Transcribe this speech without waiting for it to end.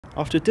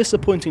After a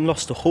disappointing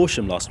loss to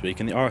Horsham last week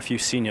in the RFU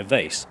Senior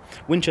Vase,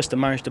 Winchester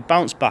managed to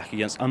bounce back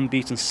against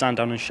unbeaten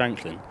Sandown and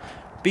Shanklin,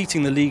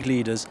 beating the league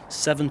leaders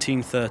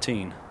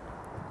 17-13.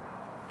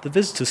 The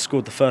visitors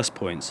scored the first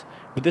points,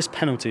 with this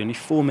penalty only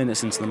 4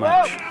 minutes into the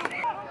match.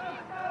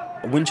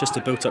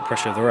 Winchester built up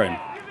pressure of their own.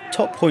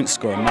 Top point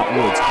scorer Matt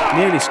Woods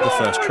nearly scored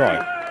the first try,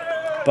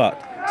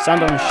 but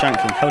Sandown and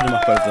Shanklin held him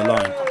up over the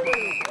line.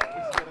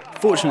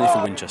 Fortunately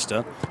for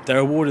Winchester, they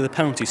were awarded the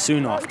penalty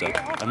soon after,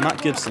 and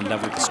Matt Gibson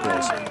levelled the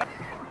scores.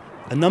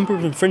 A number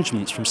of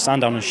infringements from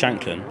Sandown and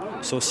Shanklin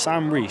saw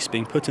Sam Rees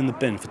being put in the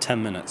bin for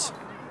 10 minutes.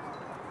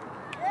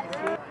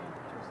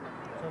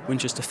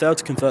 Winchester failed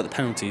to convert the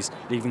penalties,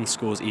 leaving the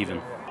scores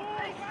even.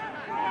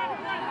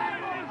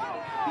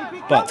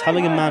 But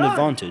having a man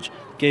advantage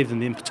gave them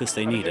the impetus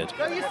they needed,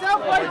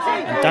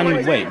 and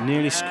Danny Waite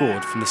nearly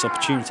scored from this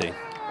opportunity.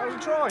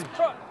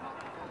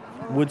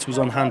 Woods was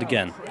on hand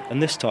again,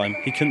 and this time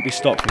he couldn't be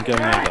stopped from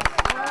going over.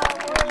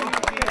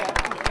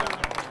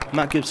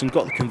 Matt Gibson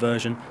got the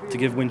conversion to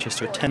give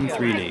Winchester a 10-3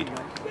 lead.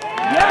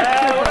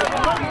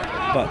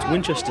 But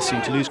Winchester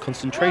seemed to lose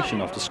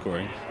concentration after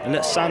scoring and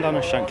let Sandown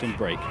and Shanklin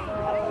break.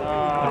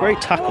 A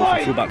great tackle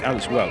from fullback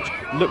Alex Welch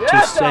looked to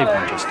have saved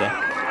Winchester,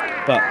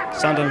 but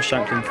Sandown and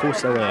Shanklin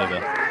forced their way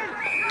over.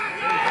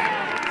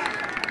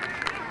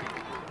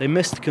 They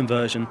missed the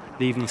conversion,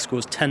 leaving the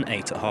scores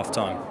 10-8 at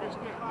half-time.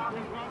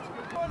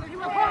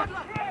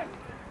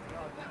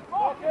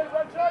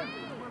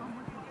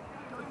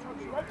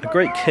 A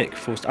great kick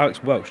forced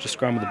Alex Welch to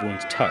scramble the ball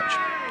into touch,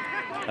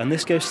 and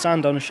this gave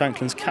Sandown and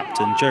Shanklin's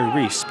captain Joe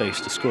Rees space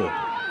to score.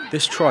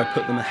 This try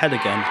put them ahead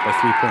again by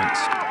 3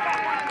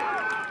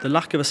 points. The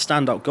lack of a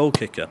standout goal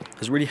kicker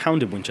has really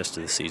hounded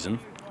Winchester this season,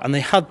 and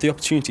they had the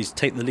opportunity to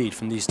take the lead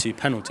from these 2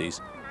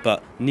 penalties,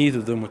 but neither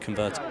of them were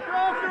converted.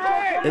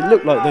 It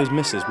looked like those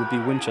misses would be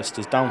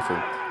Winchester's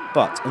downfall,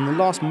 but in the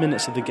last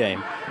minutes of the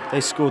game, they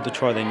scored the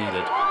try they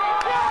needed.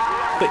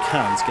 Quick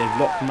hands gave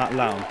lock Matt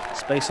Lown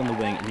space on the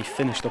wing, and he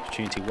finished the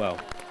opportunity well.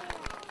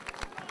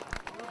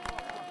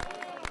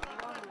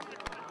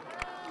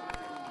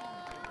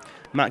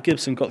 Matt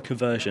Gibson got the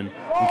conversion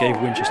and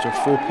gave Winchester a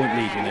 4-point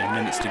lead with only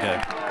minutes to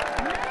go.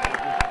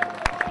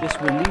 This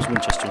will leave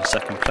Winchester in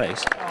second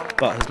place,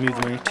 but has moved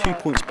them only 2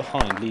 points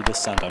behind leaders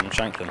Sandown and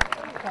Shanklin.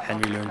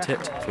 Henry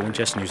Lewin-Titt for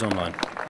Winchester News Online.